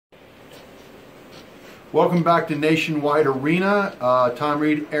Welcome back to Nationwide Arena. Tom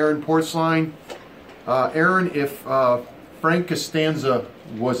Reed, Aaron Portzline. Aaron, if Frank Costanza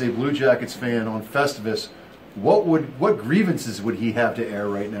was a Blue Jackets fan on Festivus, what grievances would he have to air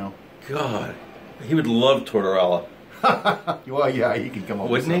right now? God, he would love Tortorella. Well, yeah, he can come up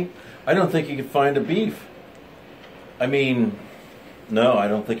with Wouldn't he? I don't think he could find a beef. I mean, no, I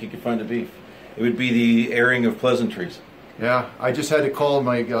don't think he could find a beef. It would be the airing of pleasantries. Yeah, I just had to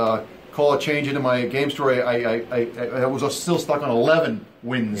call a change into my game story. I was still stuck on 11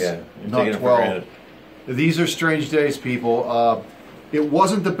 wins, not 12. These are strange days, people. It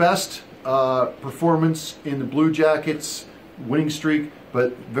wasn't the best performance in the Blue Jackets winning streak,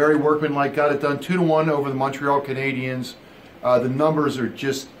 but very workmanlike. Got it done 2-1 over the Montreal Canadiens. The numbers are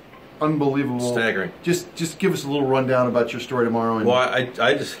just unbelievable, staggering. Just give us a little rundown about your story tomorrow. Well,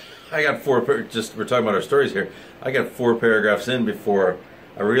 I got four. We're talking about our stories here. I got 4 paragraphs in before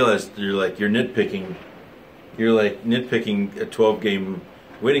I realized you're nitpicking. You're like nitpicking a 12-game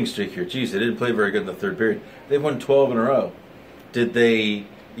winning streak here. Geez, they didn't play very good in the third period. They won 12 in a row. Did they?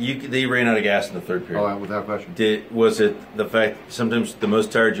 They ran out of gas in the third period. Oh, without question. Was it the fact sometimes the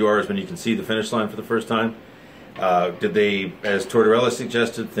most tired you are is when you can see the finish line for the first time? Did they, as Tortorella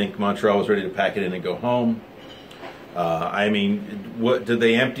suggested, think Montreal was ready to pack it in and go home? I mean, what did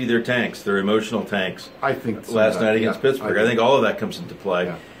they empty their tanks, their emotional tanks? I think last night against Pittsburgh. I think all of that comes into play,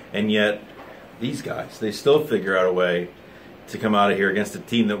 yeah. And yet these guys, they still figure out a way to come out of here against a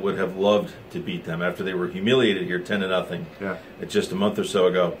team that would have loved to beat them after they were humiliated here 10-0. Yeah. Just a month or so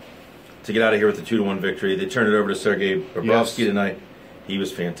ago, to get out of here with a 2-1 victory. They turned it over to Sergei Bobrovsky tonight. He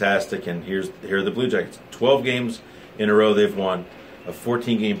was fantastic, and here are the Blue Jackets. 12 games in a row they've won, a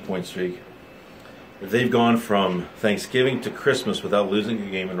 14-game point streak. They've gone from Thanksgiving to Christmas without losing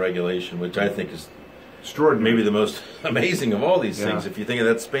a game in regulation, which I think is extraordinary. Maybe the most amazing of all these things, if you think of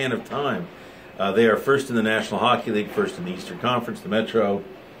that span of time. They are first in the National Hockey League, first in the Eastern Conference, the Metro,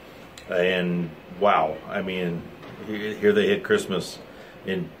 and wow, I mean, here they hit Christmas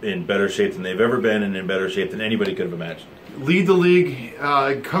in better shape than they've ever been and in better shape than anybody could have imagined. Lead the league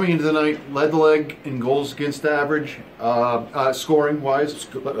coming into the night. Led the league in goals against average, scoring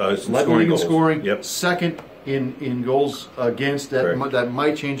wise. Led the league in scoring. Yep. Second in goals against. That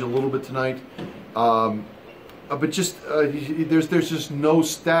might change a little bit tonight. But just there's just no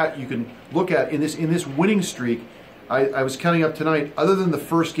stat you can look at in this winning streak. I was counting up tonight. Other than the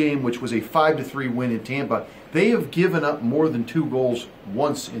first game, which was a 5-3 win in Tampa, they have given up more than 2 goals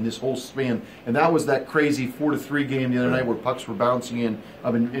once in this whole span, and that was that crazy 4-3 game the other night where pucks were bouncing in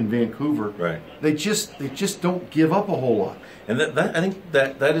Vancouver. Right. They just don't give up a whole lot. And I think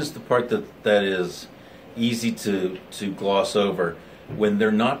that is the part that is easy to gloss over. When they're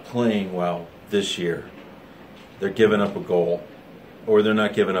not playing well this year, they're giving up a goal, or they're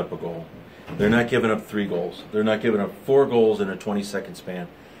not giving up a goal. They're not giving up 3 goals. They're not giving up 4 goals in a 20-second span.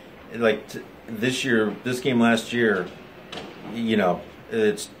 Like this year, this game last year,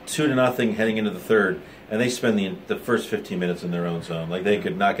 it's 2-0 heading into the third, and they spend the first 15 minutes in their own zone. Like they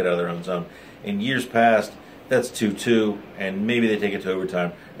could knock it out of their own zone. In years past, that's 2-2, and maybe they take it to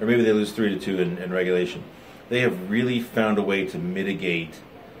overtime, or maybe they lose 3-2 in regulation. They have really found a way to mitigate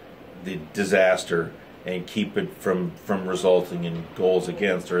the disaster and keep it from resulting in goals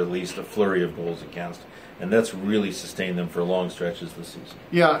against, or at least a flurry of goals against. And that's really sustained them for long stretches this season.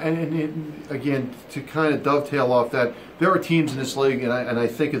 Yeah, and again, to kind of dovetail off that, there are teams in this league, and I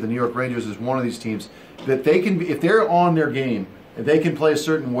think of the New York Rangers as one of these teams, that they can, if they're on their game, and they can play a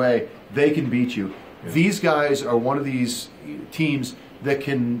certain way, they can beat you. Yeah. These guys are one of these teams that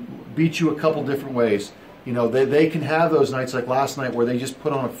can beat you a couple different ways. They can have those nights like last night where they just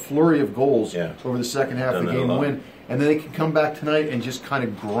put on a flurry of goals over the second half of the game and win, and then they can come back tonight and just kind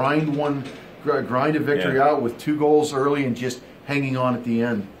of grind a victory out with 2 goals early and just hanging on at the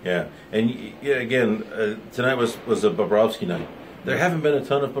end. Yeah, and again, tonight was a Bobrovsky night. There haven't been a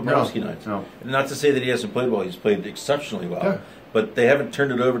ton of Bobrovsky nights. No. Not to say that he hasn't played well. He's played exceptionally well. Yeah. But they haven't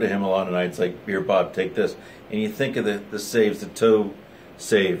turned it over to him a lot of nights like, here, Bob, take this. And you think of the saves, the toe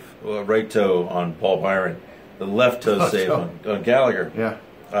save, right toe on Paul Byron, the left toe save on Gallagher. Yeah.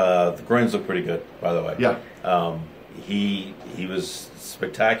 The groins look pretty good, by the way. Yeah. He was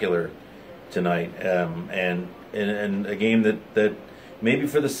spectacular tonight, and in a game that maybe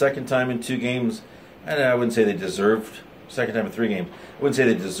for the second time in 2 games, and I wouldn't say they deserved, second time in 3 games, I wouldn't say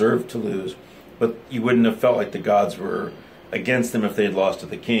they deserved to lose, but you wouldn't have felt like the gods were against them if they had lost to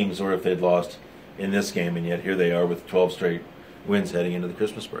the Kings or if they'd lost in this game, and yet here they are with 12 straight wins heading into the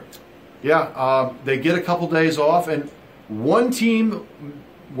Christmas break. Yeah, they get a couple days off, and one team,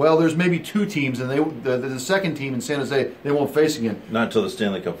 well, there's maybe 2 teams, and the second team in San Jose, they won't face again. Not until the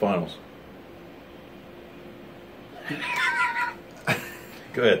Stanley Cup Finals.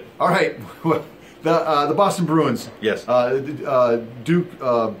 Good. All right. The Boston Bruins. Yes.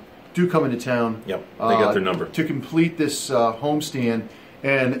 Duke come into town. Yep. They got their number to complete this homestand,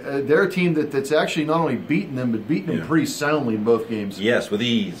 and they're a team that's actually not only beaten them but beaten them pretty soundly in both games. Yes, with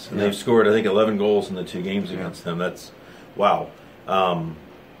ease. And they've scored, I think, 11 goals in the 2 games against them. That's wow. I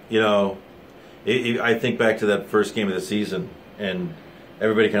think back to that first game of the season, and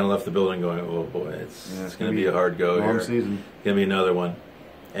everybody kind of left the building going, "Oh boy, it's going to be a hard go here. Season. It's going to be another one."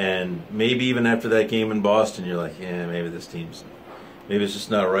 And maybe even after that game in Boston, you're like, "Yeah, maybe it's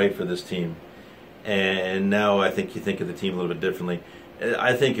just not right for this team." And now I think you think of the team a little bit differently.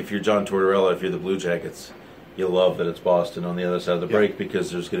 I think if you're John Tortorella, if you're the Blue Jackets, you love that it's Boston on the other side of the break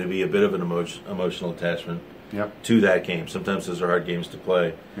because there's going to be a bit of an emotional attachment to that game. Sometimes those are hard games to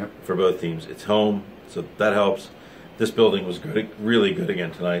play for both teams. It's home, so that helps. This building was good, really good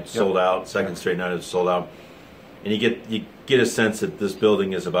again tonight. Sold out. Second straight night it's sold out, and you get a sense that this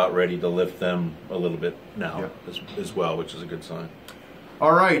building is about ready to lift them a little bit now as well, which is a good sign.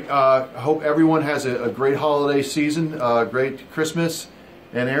 All right. I hope everyone has a great holiday season, great Christmas.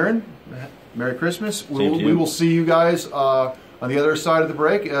 And Aaron, Merry Christmas. We will see you guys on the other side of the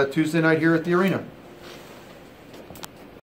break Tuesday night here at the arena.